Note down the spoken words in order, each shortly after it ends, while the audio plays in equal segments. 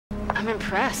I'm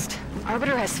impressed.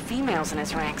 Arbiter has females in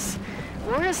his ranks.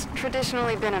 War has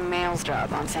traditionally been a male's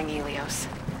job on Sangelios.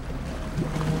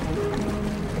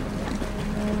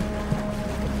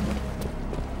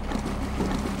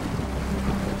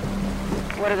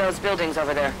 What are those buildings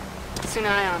over there?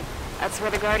 Sunayon. That's where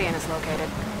the Guardian is located.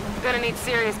 Gonna need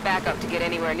serious backup to get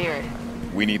anywhere near it.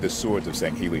 We need the swords of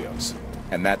Sangelios,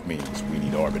 and that means we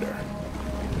need Arbiter.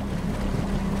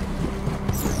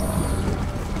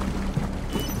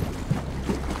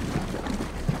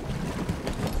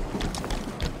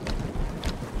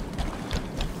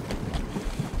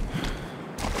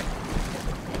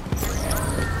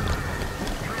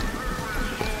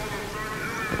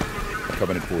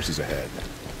 Covenant forces ahead.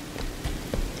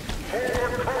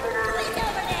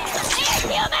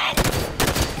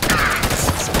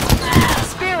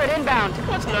 Spirit inbound.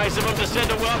 What's nice of him to send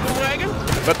a welcome wagon?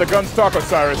 Let the guns talk,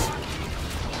 Osiris.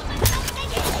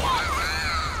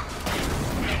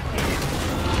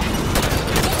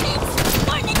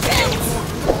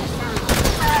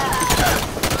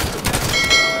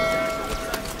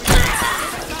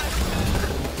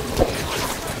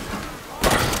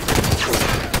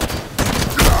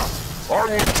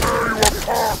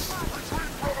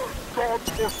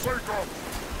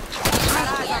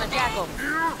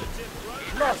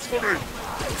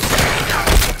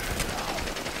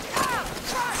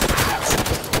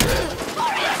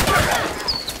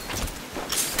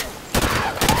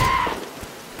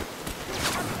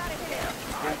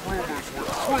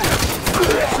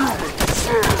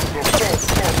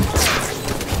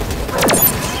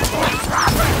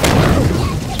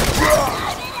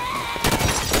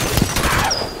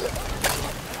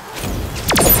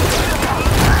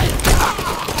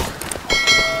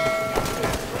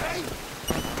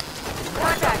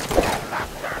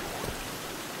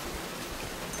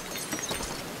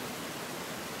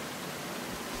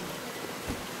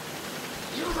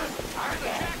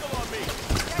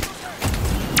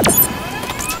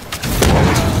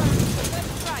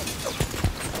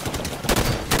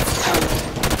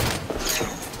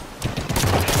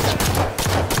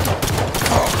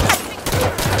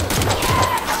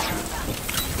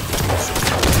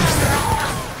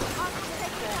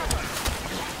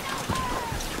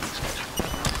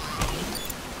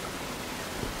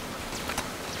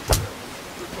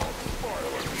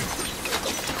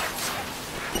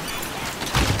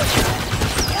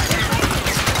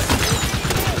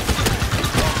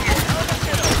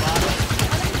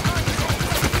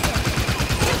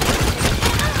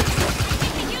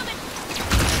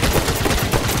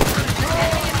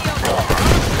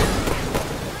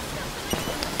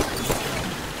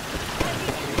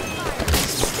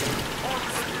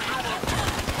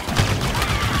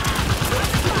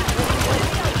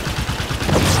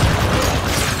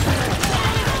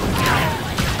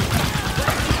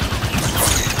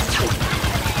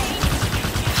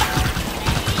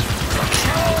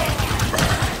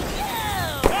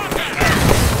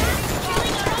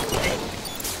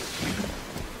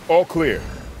 All clear.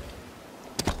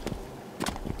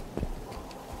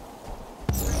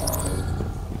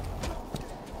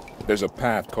 There's a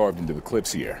path carved into the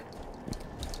cliffs here.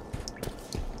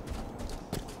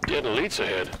 Dead elites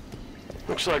ahead.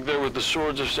 Looks like they're with the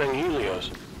swords of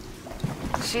Sangelios.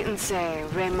 Shitense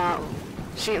Rema'u.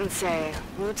 Shitense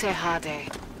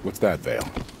Mutehade. What's that, Vale?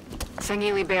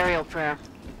 Sangili burial prayer.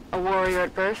 A warrior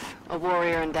at birth, a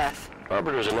warrior in death.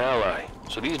 Arbiter's an ally,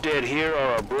 so these dead here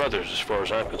are our brothers as far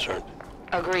as I'm concerned.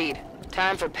 Agreed.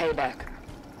 Time for payback.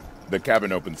 The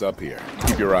cabin opens up here.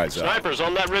 Keep your eyes up. Snipers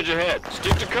on that ridge ahead.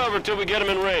 Stick to cover till we get them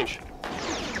in range.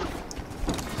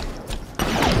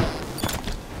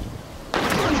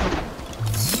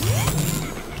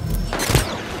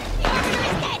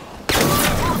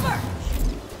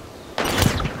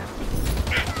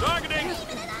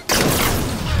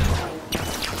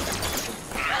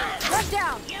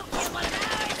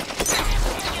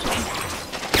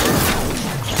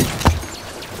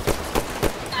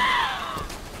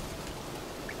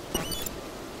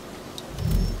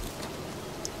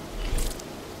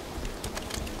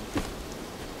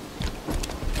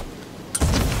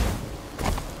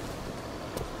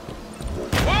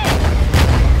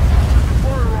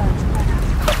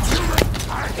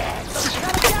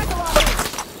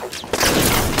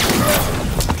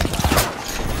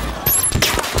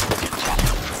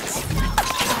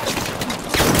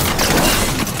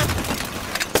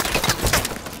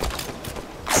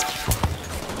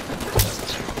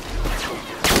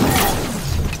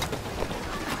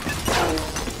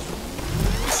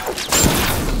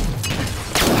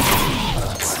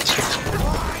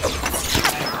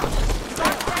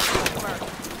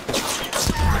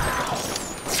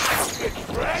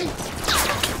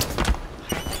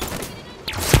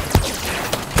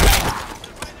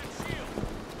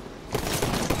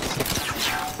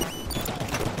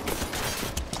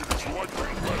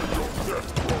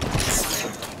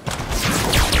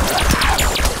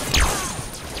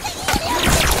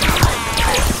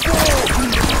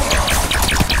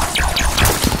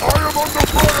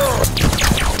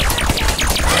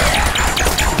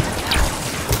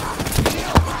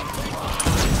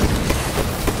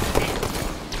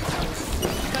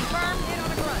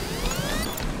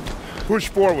 Push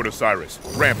forward, Osiris.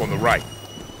 Ramp on the right.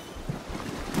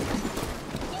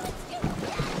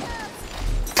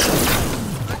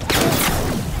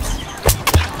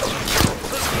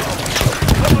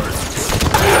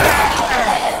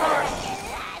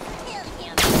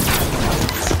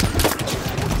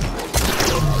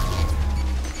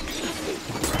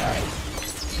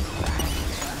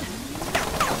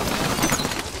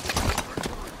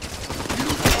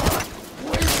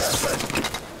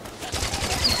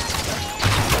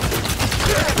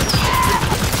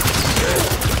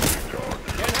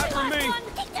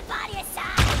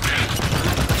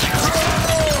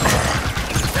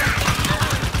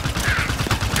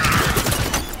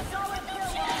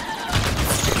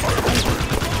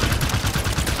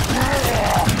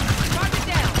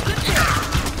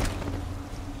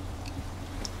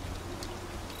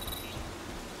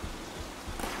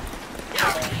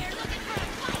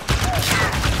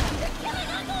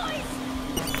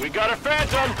 We got a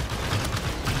Phantom!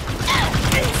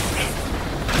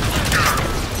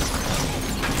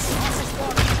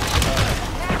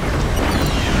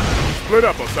 Split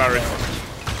up, Osiris.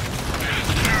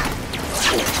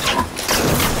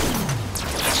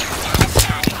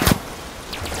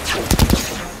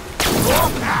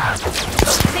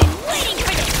 Been waiting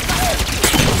for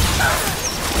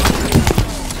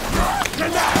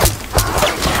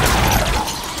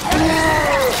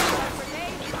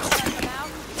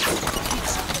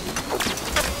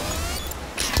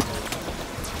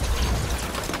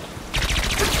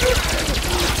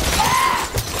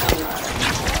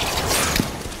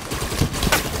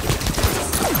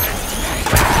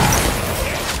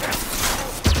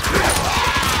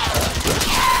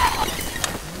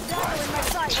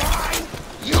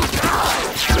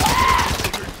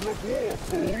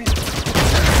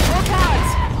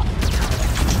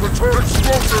Return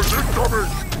soldiers incoming!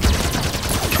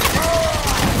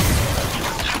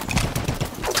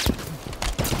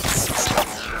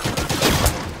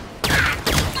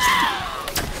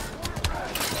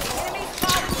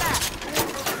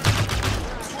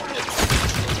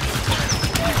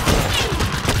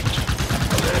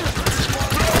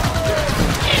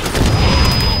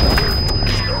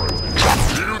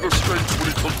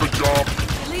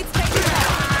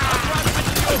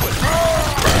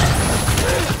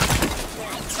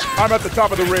 I'm at the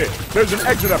top of the ridge. There's an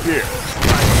exit up here.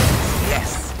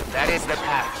 Yes, that is the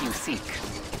path you seek.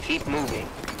 Keep moving.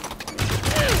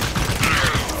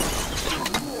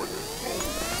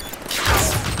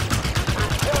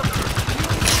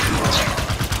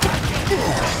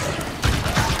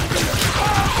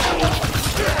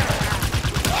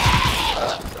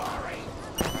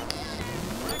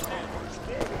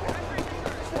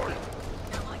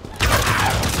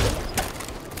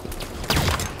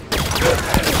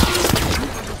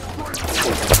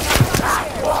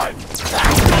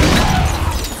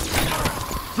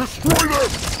 Destroy them!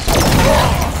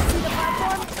 See the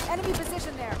platform? Enemy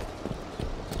position there.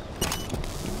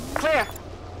 Clear.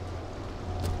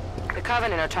 The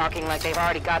Covenant are talking like they've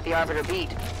already got the Arbiter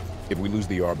beat. If we lose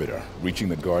the Arbiter, reaching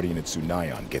the Guardian at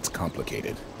Sunayon gets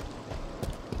complicated.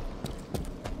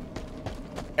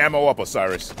 Ammo up,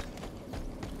 Osiris.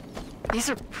 These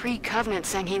are pre-Covenant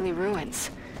Sangheli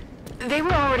ruins. They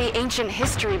were already ancient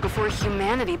history before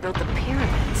humanity built the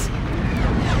pyramids.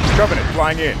 Covenant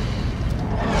flying in.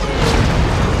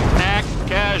 Act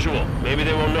casual. Maybe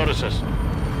they won't notice us.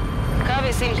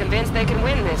 Covey seem convinced they can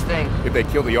win this thing. If they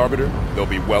kill the Arbiter, they'll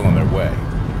be well on their way.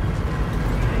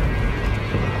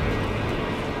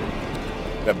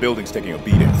 That building's taking a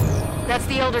beating. That's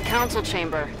the Elder Council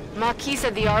chamber. Maquis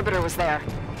said the Arbiter was there.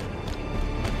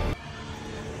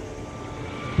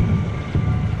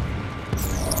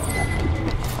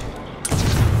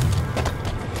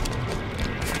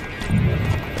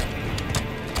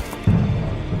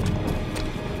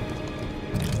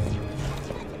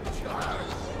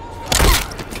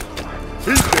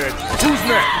 He's dead. Who's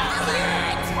next?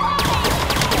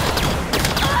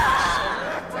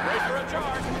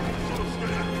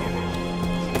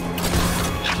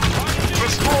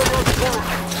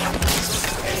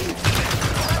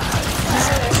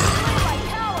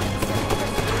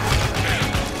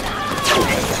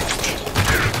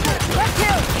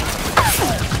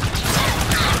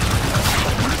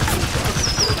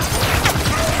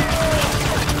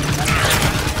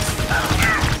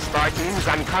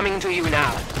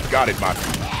 Got it, Maki.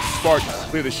 Spartans,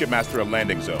 clear the shipmaster a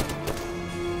landing zone.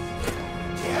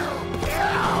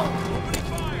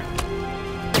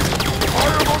 I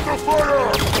am under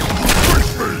fire!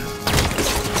 Face me!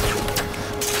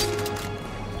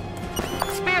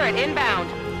 Spirit inbound.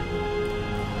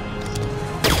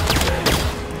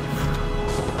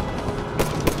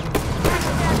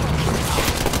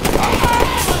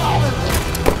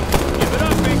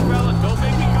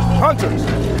 Hunters!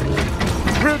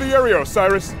 Clear the area,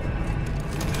 Osiris.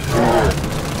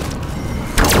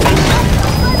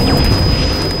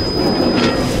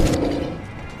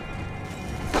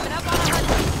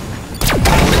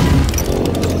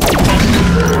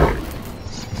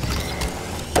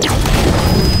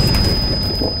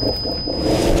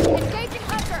 Engaging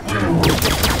hunter.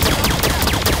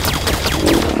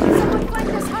 Someone flank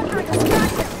this hunter and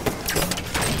distract him.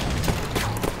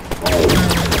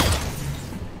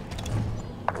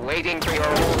 Waiting for your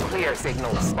all clear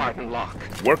signal, Spartan Locke.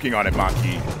 Working on it,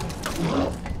 Maki.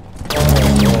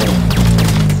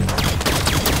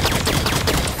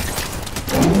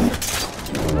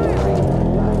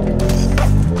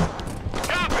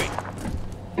 Copy!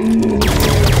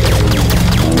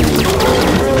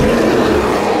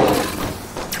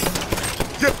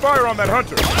 Get fire on that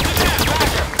hunter!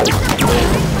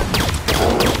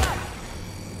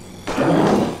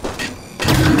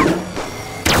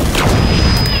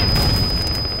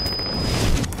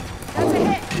 That's a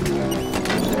hit.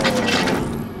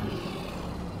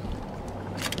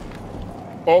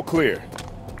 All clear.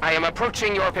 I am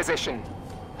approaching your position.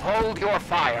 Hold your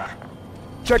fire.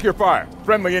 Check your fire.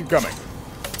 Friendly incoming.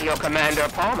 Your commander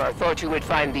Palmer thought you would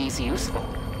find these useful.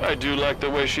 I do like the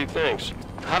way she thinks.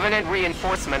 Covenant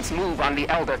reinforcements move on the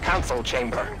Elder Council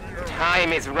chamber.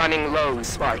 Time is running low,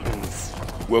 Spartans.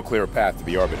 We'll clear a path to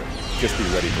the Arbiter. Just be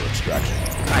ready for extraction.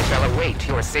 I shall await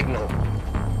your signal.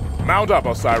 Mount up,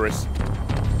 Osiris.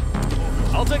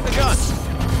 I'll take the gun.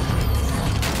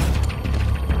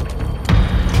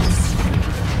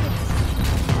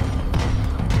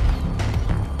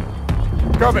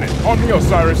 Covenant, on me,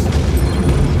 Osiris.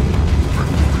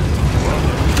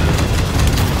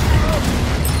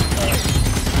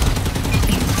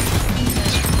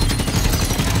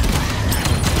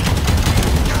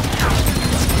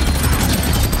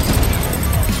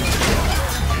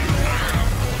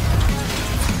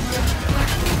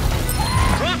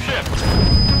 Dropship!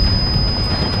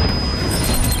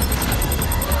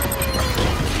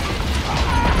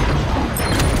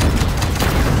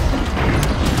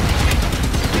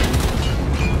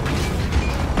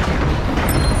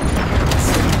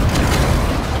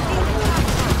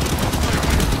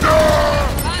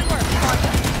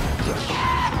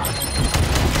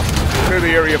 Clear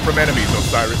the area from enemies,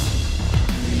 Osiris.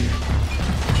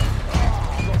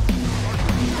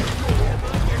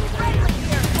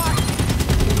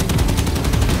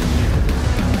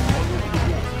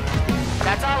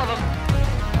 That's all of them.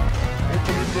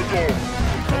 Opening the door.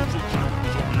 Council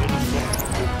chambers on the other side.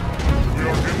 We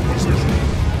are in position.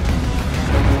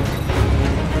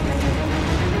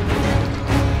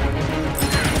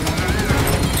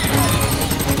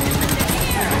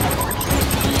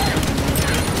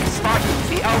 Spartans,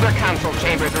 the Elder Council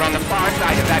chambers are on the far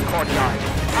side of that courtyard.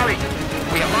 Hurry!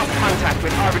 We have lost contact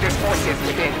with Arbiter's forces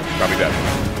within. Copy that.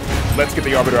 Let's get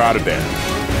the Arbiter out of there.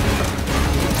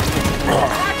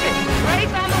 Watch it!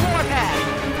 Race on the warpath!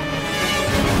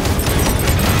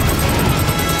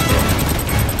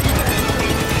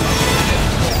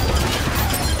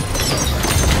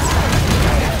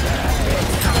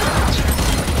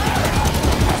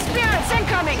 Spirits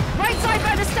incoming! Right side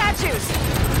by the statues!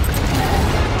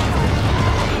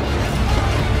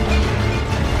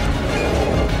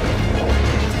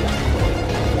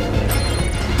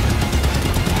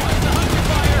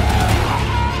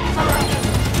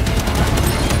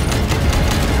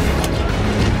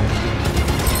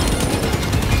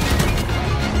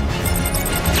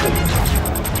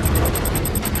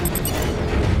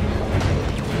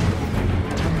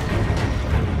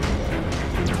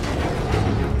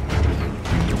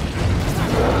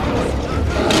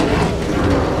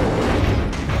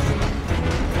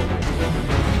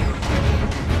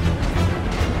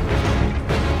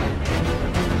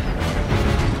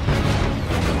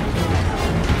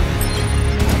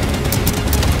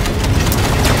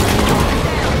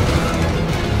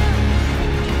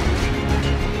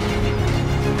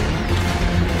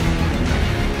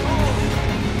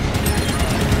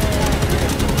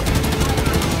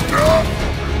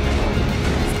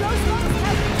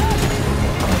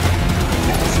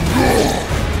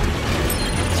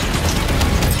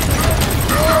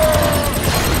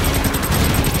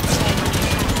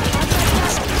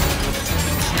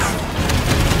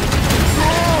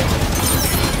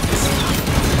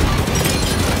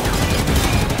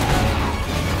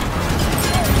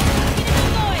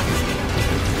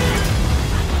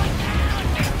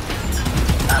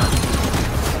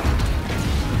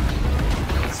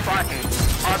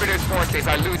 forces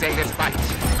are losing this fight.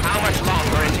 How much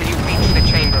longer until you reach the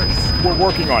chambers? We're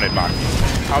working on it,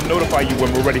 Maki. I'll notify you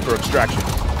when we're ready for extraction.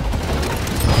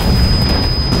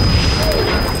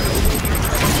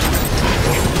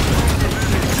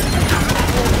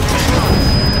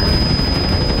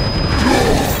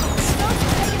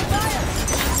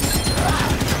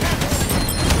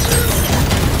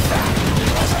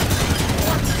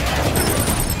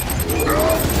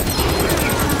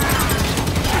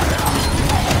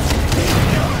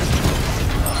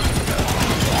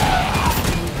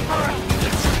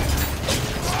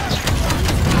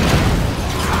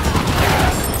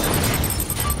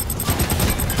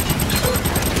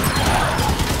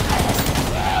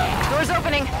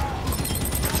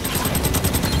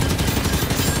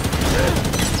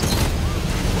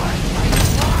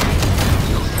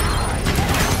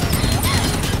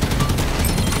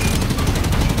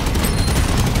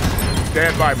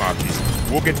 Stand by,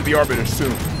 Maki. We'll get to the Arbiter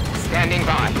soon. Standing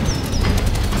by.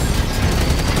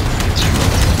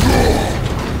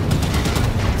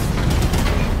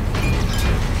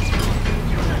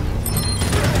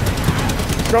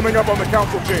 Coming up on the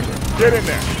Council Chamber. Get in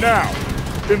there, now!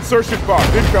 Insertion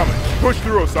pod incoming. Push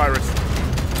through, Osiris.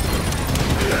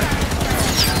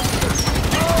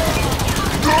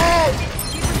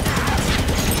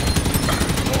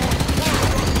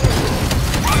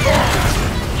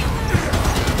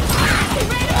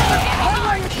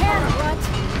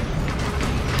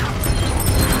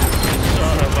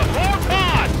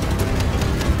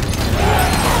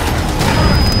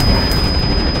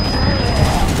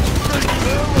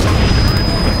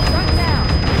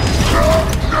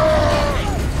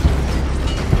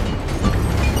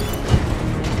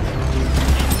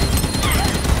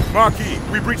 Maki,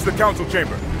 we've reached the Council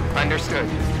Chamber. Understood.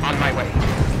 On my way.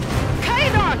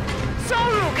 Kaidon!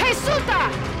 Soru! Keisuta!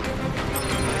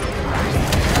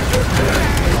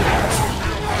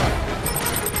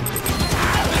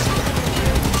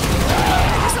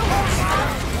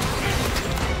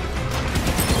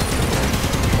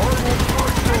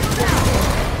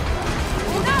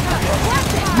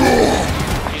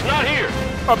 He's not here.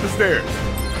 Up the stairs.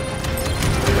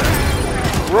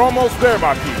 We're almost there,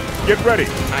 Maki. Get ready.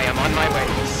 I am on my way.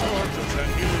 Soldiers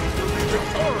and healers will be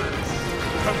victorious.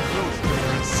 Come closer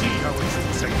and see how it's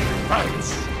Syndicate fights.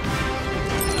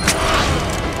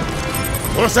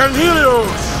 Los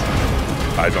Angelios!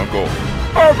 Eyes on goal.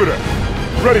 Arbiter!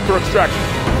 Ready for extraction.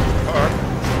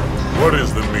 What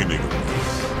is the meaning of this?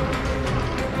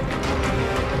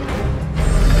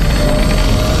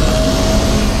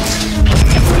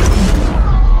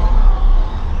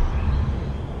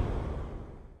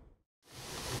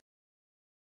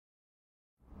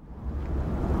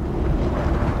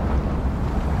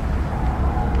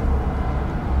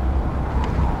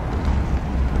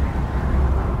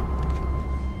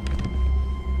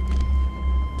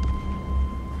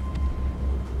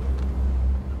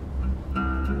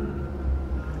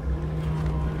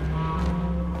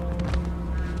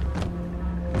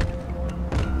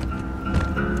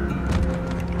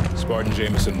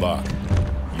 Spartan Locke,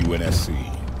 UNSC.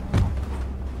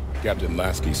 Captain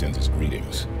Lasky sends his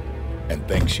greetings, and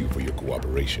thanks you for your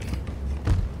cooperation.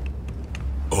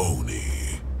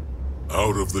 Oni,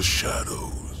 out of the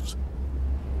shadows.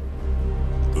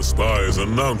 The spies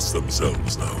announce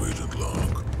themselves now, Agent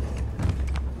Locke.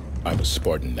 I'm a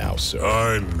Spartan now, sir.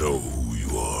 I know who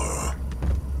you are.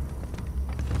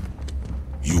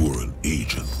 You were an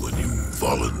agent when you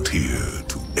volunteered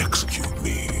to execute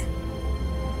me.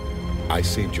 I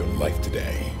saved your life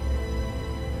today.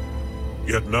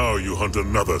 Yet now you hunt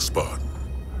another Spartan,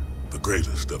 the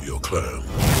greatest of your clan.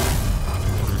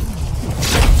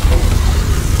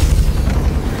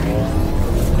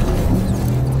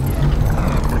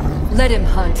 Let him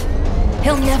hunt.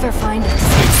 He'll never find us.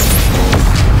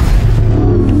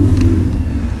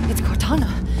 It's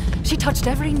Cortana. She touched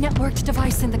every networked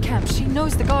device in the camp. She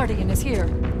knows the Guardian is here.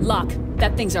 Locke,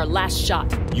 that thing's our last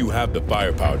shot. You have the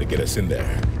firepower to get us in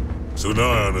there.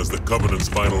 Syndicate is the Covenant's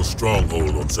final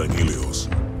stronghold on Sanghelios.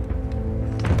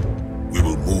 We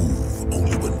will move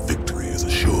only when victory is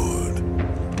assured.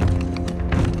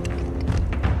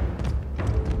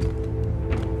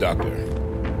 Doctor,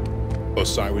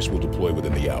 Osiris will deploy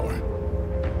within the hour.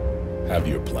 Have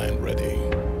your plan ready.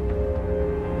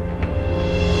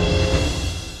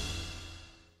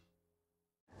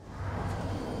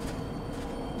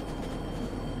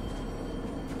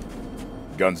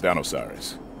 Guns down,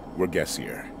 Osiris. We're guests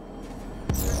here.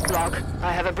 Locke,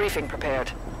 I have a briefing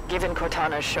prepared. Given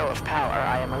Cortana's show of power,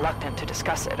 I am reluctant to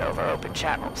discuss it over open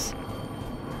channels.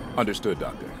 Understood,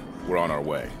 Doctor. We're on our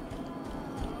way.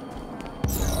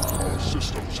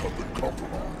 systems have been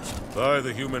compromised. By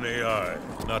the human AI,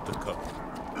 not the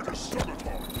Covenant. It is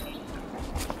sabotage.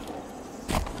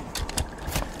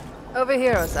 Over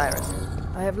here, Osiris.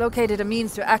 I have located a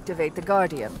means to activate the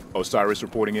Guardian. Osiris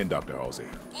reporting in, Dr. Halsey.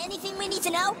 Anything we need to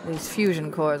know? These fusion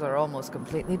cores are almost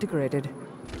completely degraded.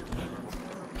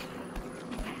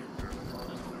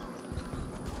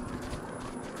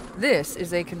 This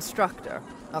is a constructor,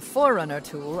 a Forerunner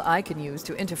tool I can use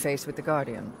to interface with the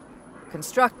Guardian.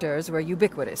 Constructors were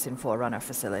ubiquitous in Forerunner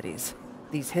facilities.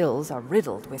 These hills are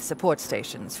riddled with support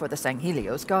stations for the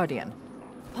Sanghelios Guardian.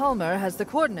 Palmer has the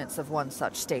coordinates of one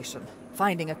such station.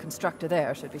 Finding a constructor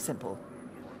there should be simple.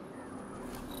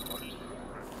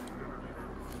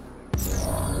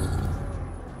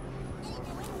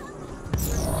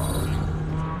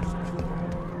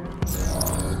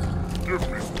 Give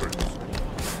me space.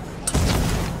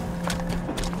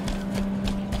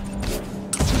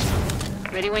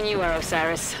 Ready when you are,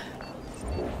 Osiris.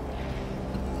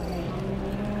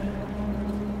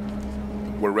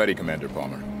 We're ready, Commander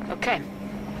Palmer. Okay,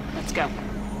 let's go.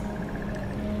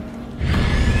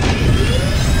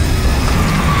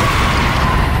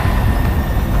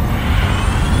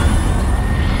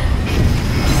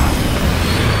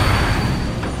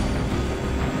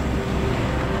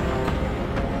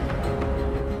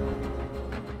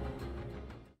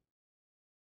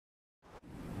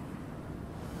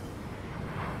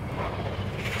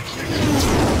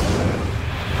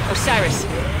 Osiris,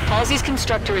 Halsey's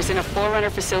constructor is in a Forerunner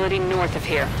facility north of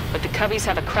here, but the Cubbies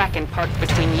have a Kraken parked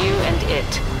between you and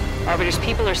it. Arbiter's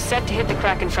people are set to hit the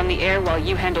Kraken from the air while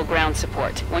you handle ground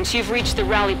support. Once you've reached the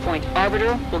rally point,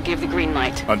 Arbiter will give the green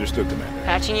light. Understood, Commander.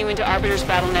 Patching you into Arbiter's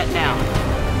BattleNet now.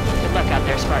 Good luck out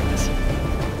there, Spartans.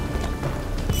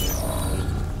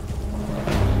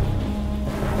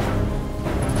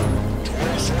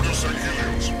 Soldiers and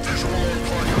Helios, visual on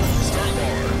Kraken, stand by.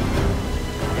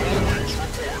 All wings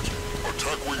report.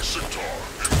 Attack wing Centaur,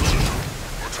 in position.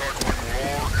 Attack wing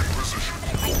Lar, in position.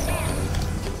 Right there.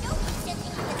 Nobody said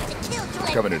he was to kill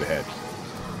Drake. Covenant ahead.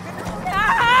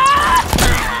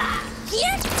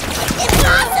 Here?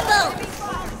 Impossible!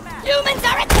 Humans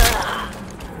are at...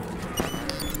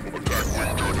 Attack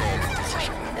wing Cardinal in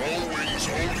position. All wings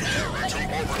hold here until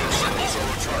Arbiter signals our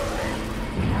attack run.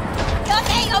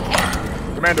 Okay.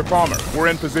 Commander Palmer, we're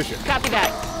in position. Copy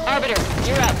that. Arbiter,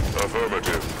 you're up.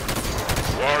 Affirmative.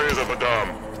 Warriors of Adam.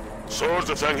 Swords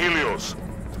of Sanghelios.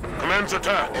 Commence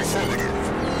attack. Affirmative.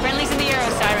 Friendlies in the air,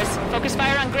 Osiris. Focus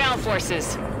fire on ground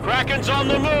forces. Kraken's on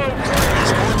the move!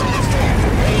 Is going to lift off.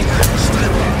 All wings stay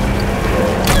back.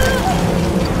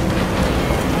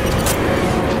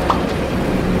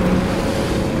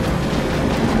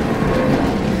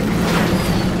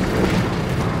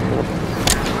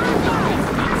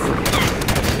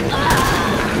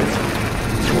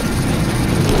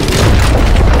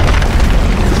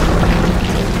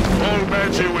 All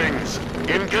Banshee wings,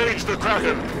 engage the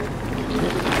Kraken!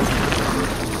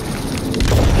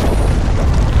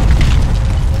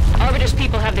 Arbiter's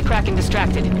people have the Kraken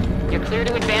distracted. You're clear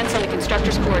to advance on the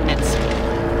constructor's coordinates.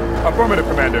 Affirmative,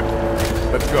 Commander.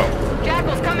 Let's go.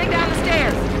 Jackal's coming down the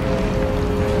stairs.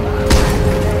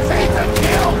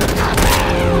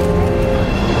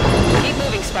 Keep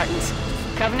moving, Spartans.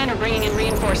 Covenant are bringing in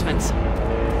reinforcements.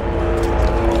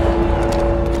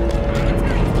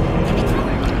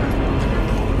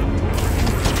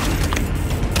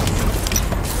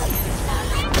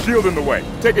 Shield in the way.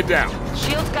 Take it down.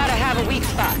 Shield's gotta have a weak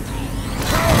spot.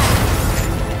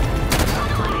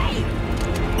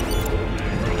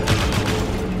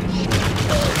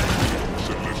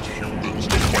 Lift humans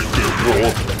to fight their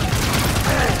war.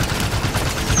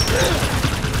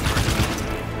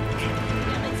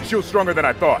 Shield's stronger than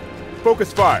I thought.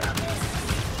 Focus fire.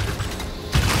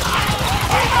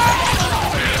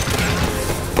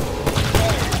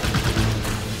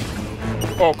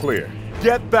 All clear.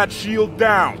 Get that shield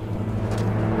down!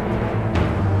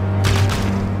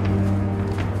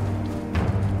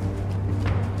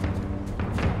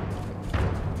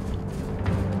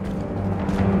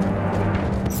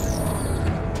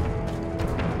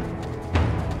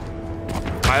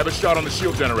 I have a shot on the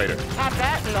shield generator. Pop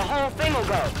that and the whole thing will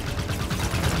go.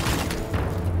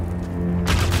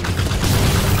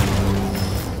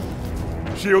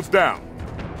 Shields down.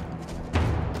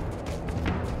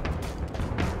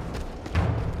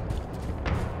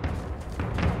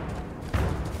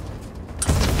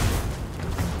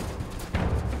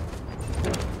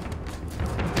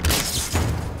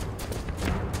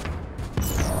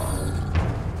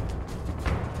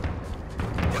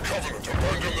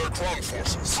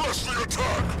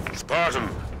 Spartan,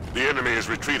 the enemy is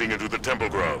retreating into the temple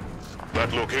ground.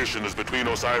 That location is between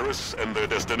Osiris and their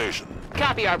destination.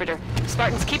 Copy, Arbiter.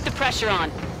 Spartans, keep the pressure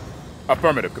on.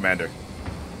 Affirmative, Commander.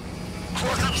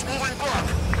 Kraken's moving back!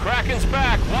 Kraken's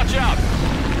back! Watch out!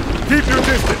 Keep your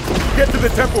distance! Get to the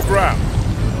temple ground!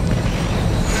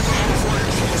 Keep out of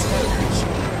range for the Spartans!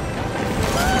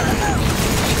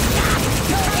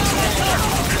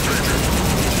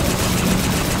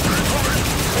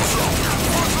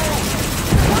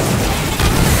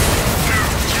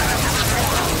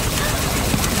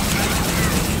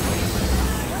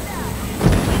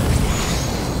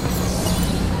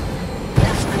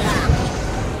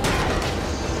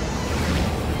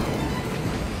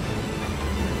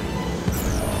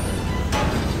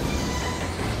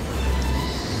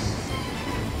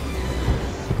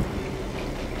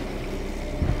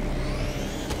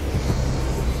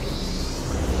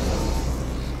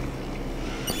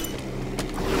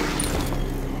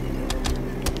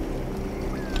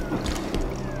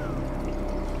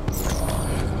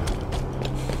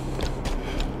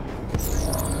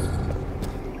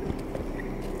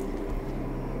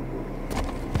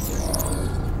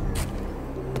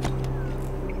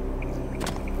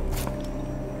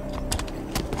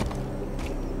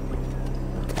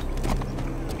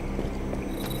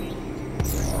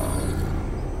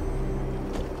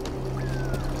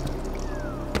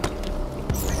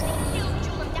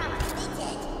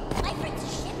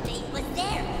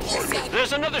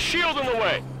 There's another shield in the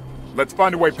way! Let's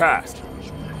find a way past.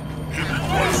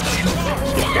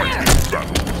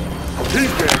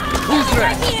 He's dead. Who's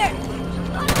next? Here!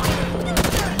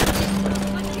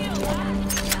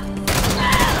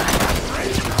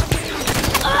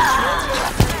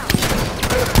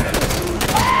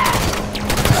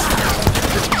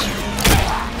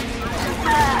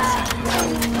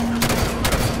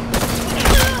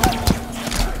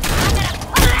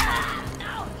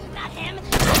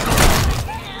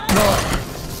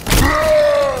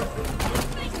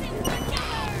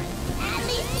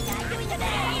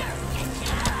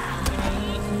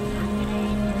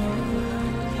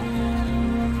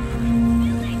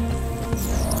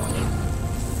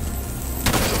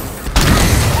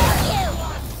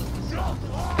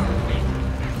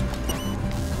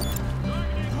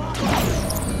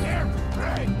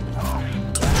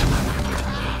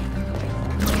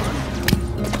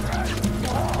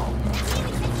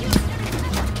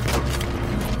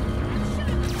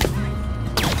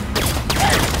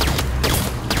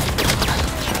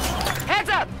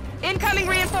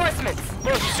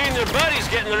 Must have seen their buddies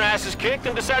getting their asses kicked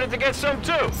and decided to get some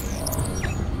too.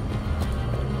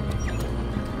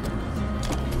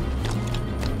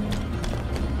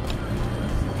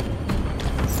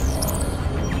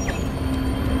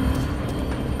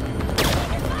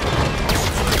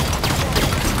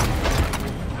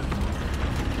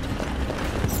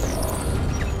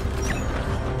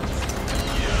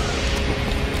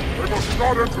 They must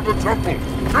not enter the temple!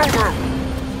 Kill them!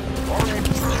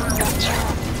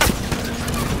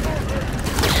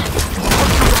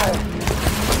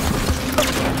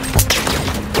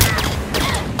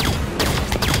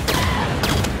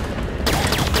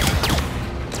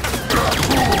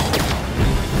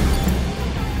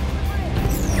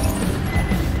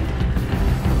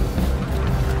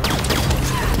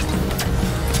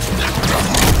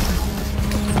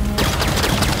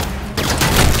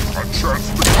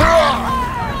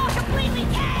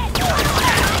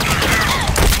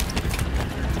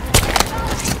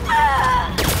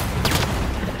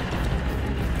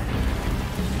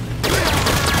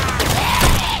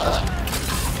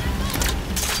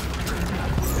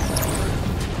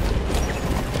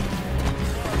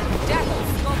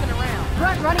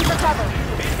 Running for cover.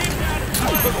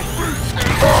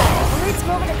 Police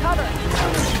moving to cover.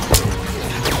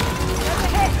 There's a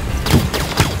hit.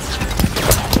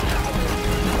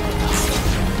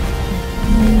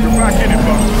 You're back in it,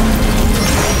 Buck.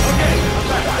 Okay, I'm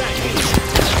back.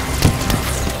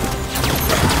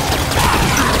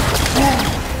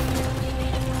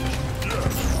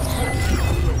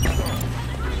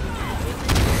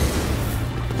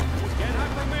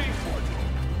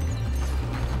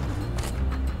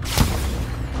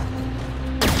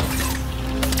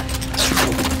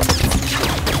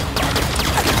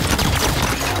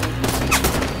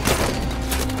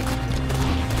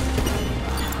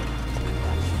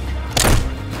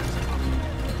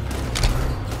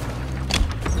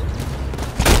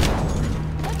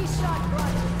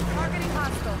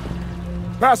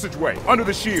 Passageway, under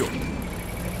the shield.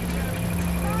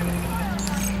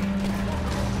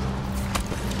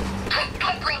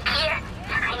 Quickly, Peter.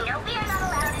 I know we are not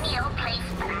allowed in the old place,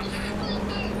 but I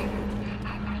sneaked in.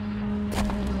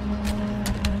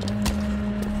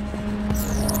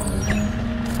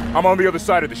 I'm on the other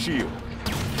side of the shield.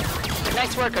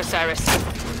 Nice work,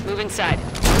 Osiris. Move inside.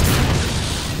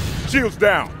 Shields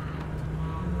down.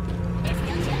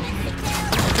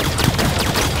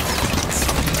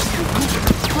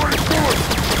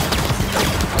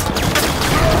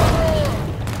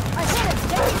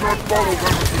 Not follow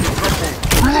them into the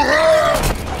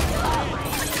temple.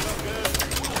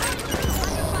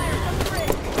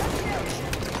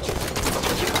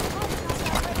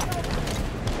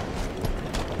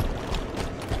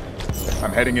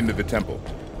 I'm heading into the temple.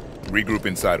 Regroup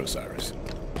inside, Osiris.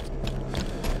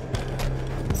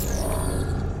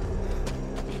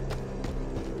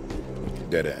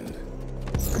 Dead end.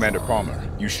 Commander Palmer,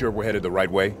 you sure we're headed the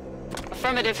right way?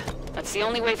 Affirmative. That's the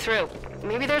only way through.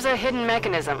 Maybe there's a hidden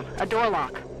mechanism, a door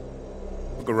lock.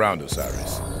 Look around,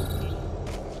 Osiris.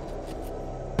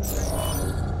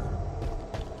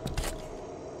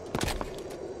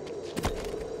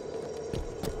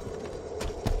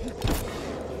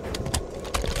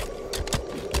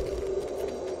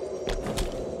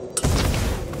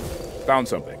 Found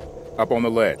something. Up on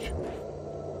the ledge.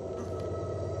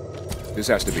 This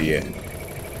has to be it.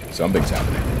 Something's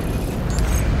happening.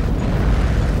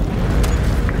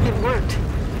 It worked.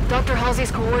 Dr.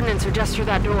 Halsey's coordinates are just through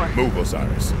that door. Move,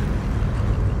 Osiris.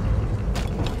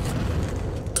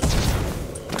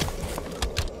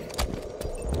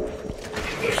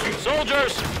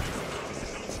 Soldiers!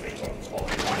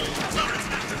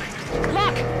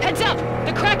 Locke, heads up!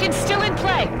 The Kraken's still in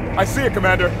play! I see it,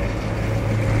 Commander.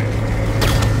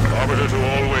 Arbiter to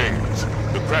all wings.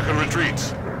 The Kraken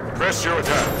retreats. Press your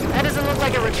attack. That doesn't look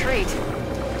like a retreat.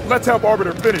 Let's help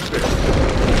Arbiter finish this.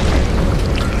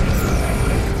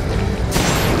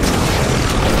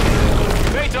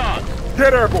 Phaeton!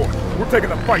 Get airborne. We're taking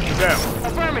the fight to them.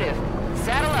 Affirmative.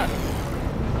 Saddle up.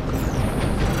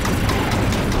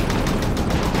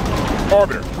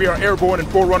 Arbiter, we are airborne in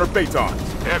Forerunner Phaetons.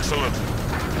 Excellent.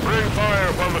 Bring fire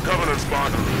upon the Covenant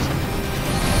Spartans.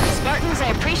 Spartans, I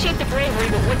appreciate the bravery,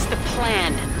 but what's the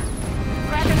plan?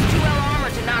 Kraken's 2L armor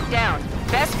to knock down.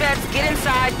 Best bet's get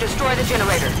inside, destroy the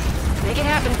generator. Make it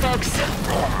happen, folks.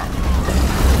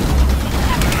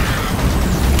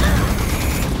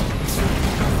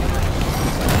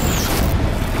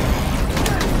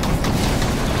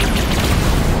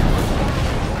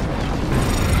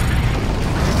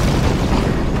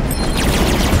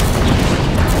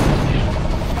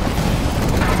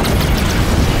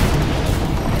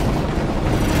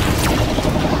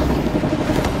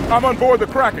 I'm on board the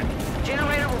Kraken.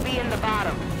 Generator will be in the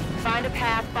bottom. Find a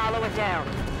path, follow it down.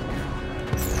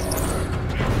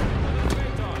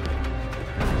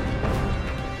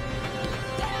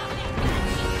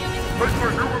 Take the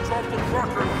humans off the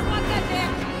Kraken.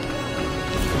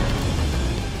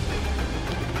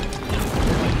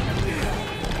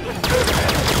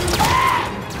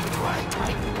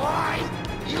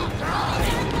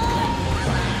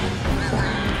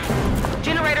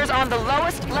 Generator's on the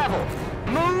lowest level.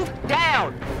 Move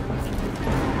down!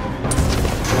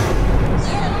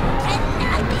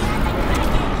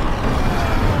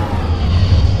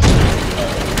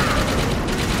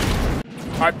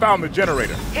 I found the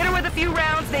generator. Hit her with a few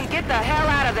rounds, then get the hell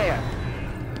out of there.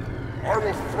 I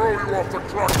will throw you off the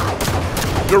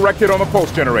Kraken. Direct hit on the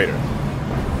pulse generator.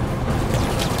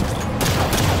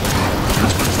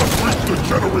 Complete the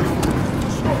generator.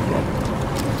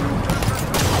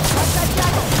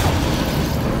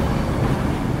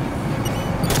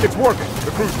 It's working.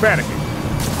 The crew's panicking.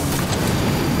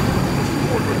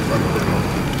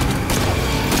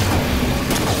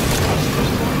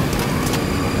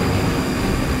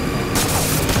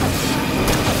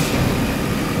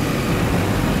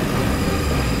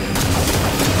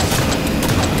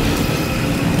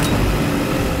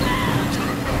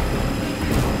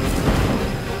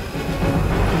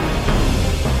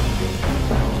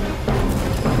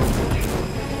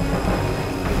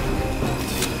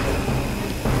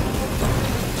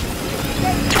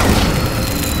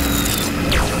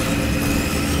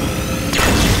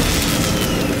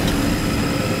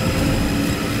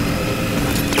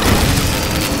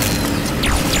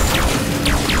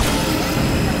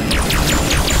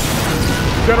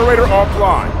 Generator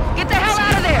offline. Get the hell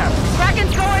out of there!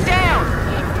 Kraken's going down!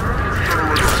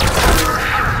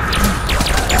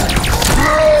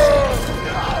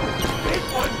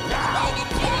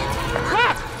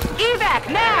 Locke! Evac,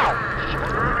 now!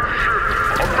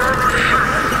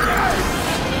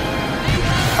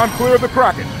 I'm clear of the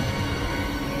Kraken.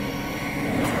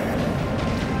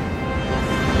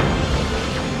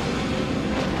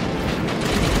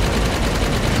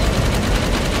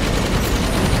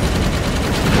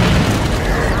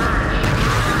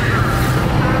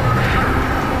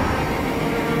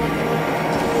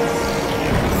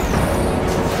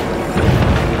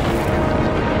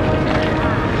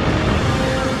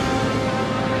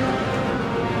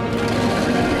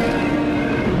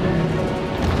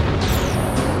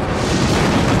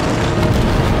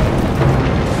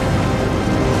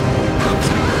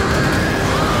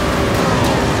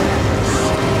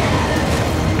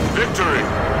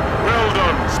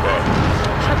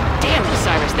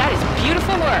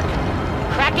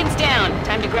 Beacon's down.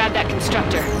 Time to grab that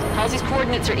constructor. Halsey's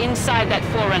coordinates are inside that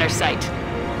Forerunner site.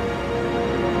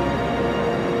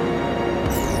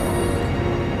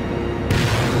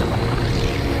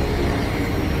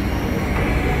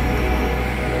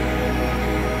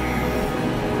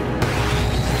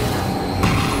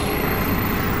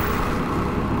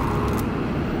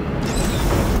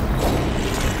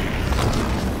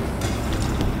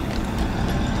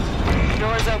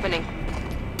 Door's opening.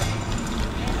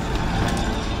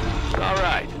 All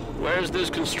right. Where's this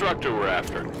constructor we're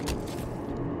after?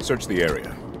 Search the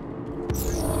area.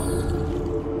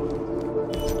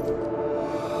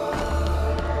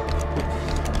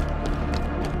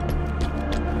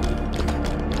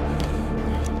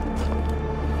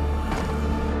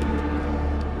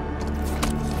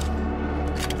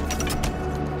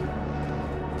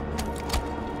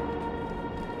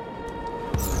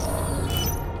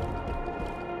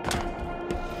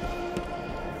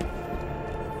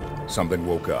 Something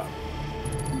woke up.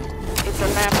 It's a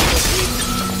map of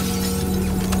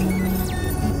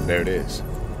the There it is.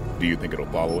 Do you think it'll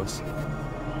follow us?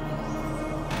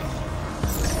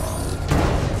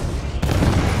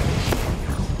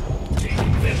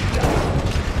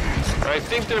 I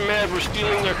think they're mad we're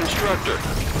stealing their constructor.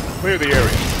 Clear the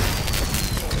area.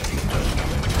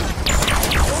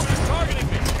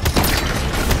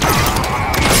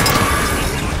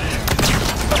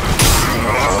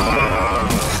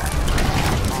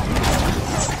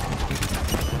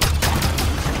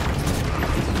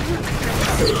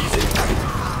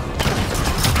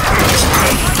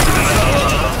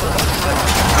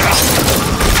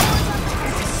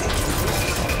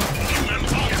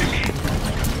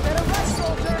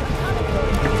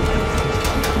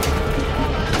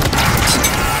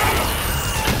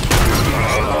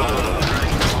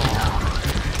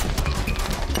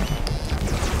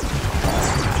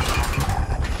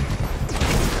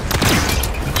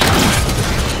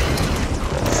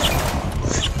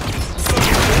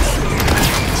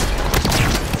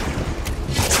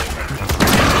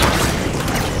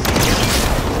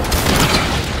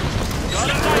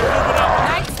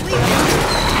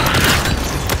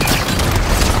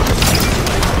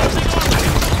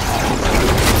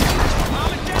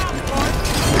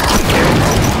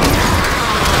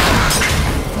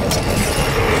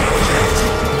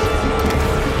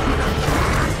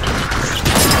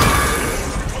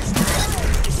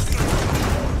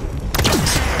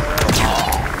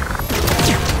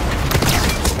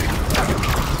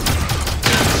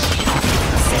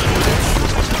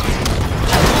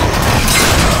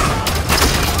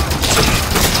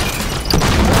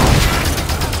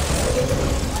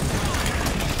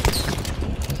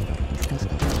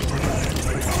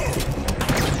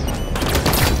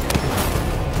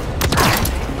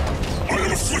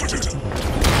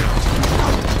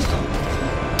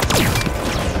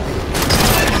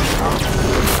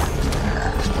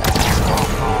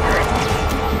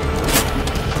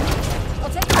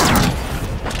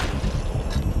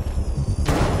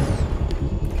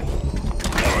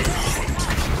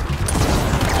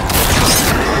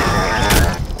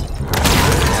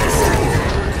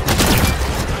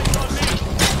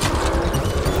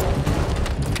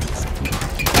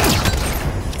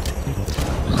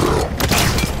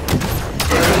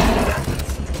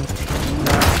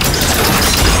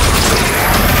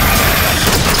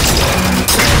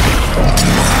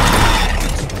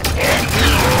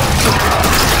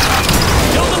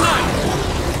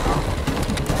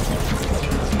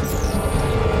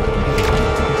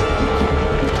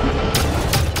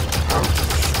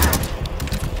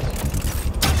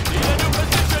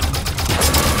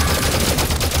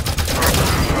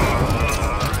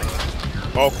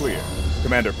 All clear.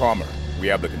 Commander Palmer, we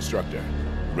have the constructor.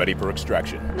 Ready for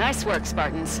extraction. Nice work,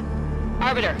 Spartans.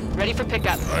 Arbiter, ready for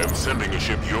pickup. I am sending a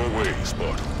ship your way,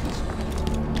 Spartan.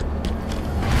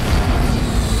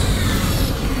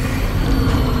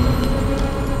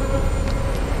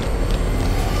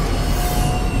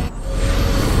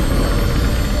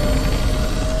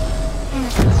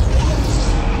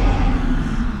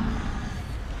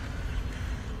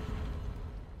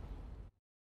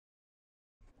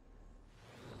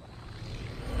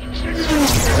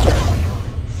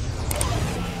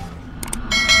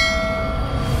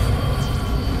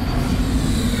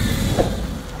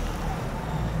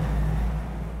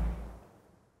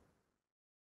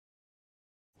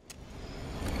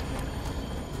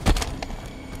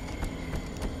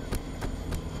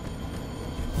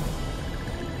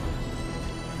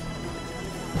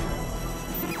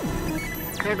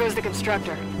 There goes the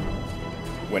constructor.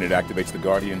 When it activates the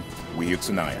Guardian, we hit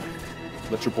Sanaya.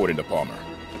 Let's report into Palmer.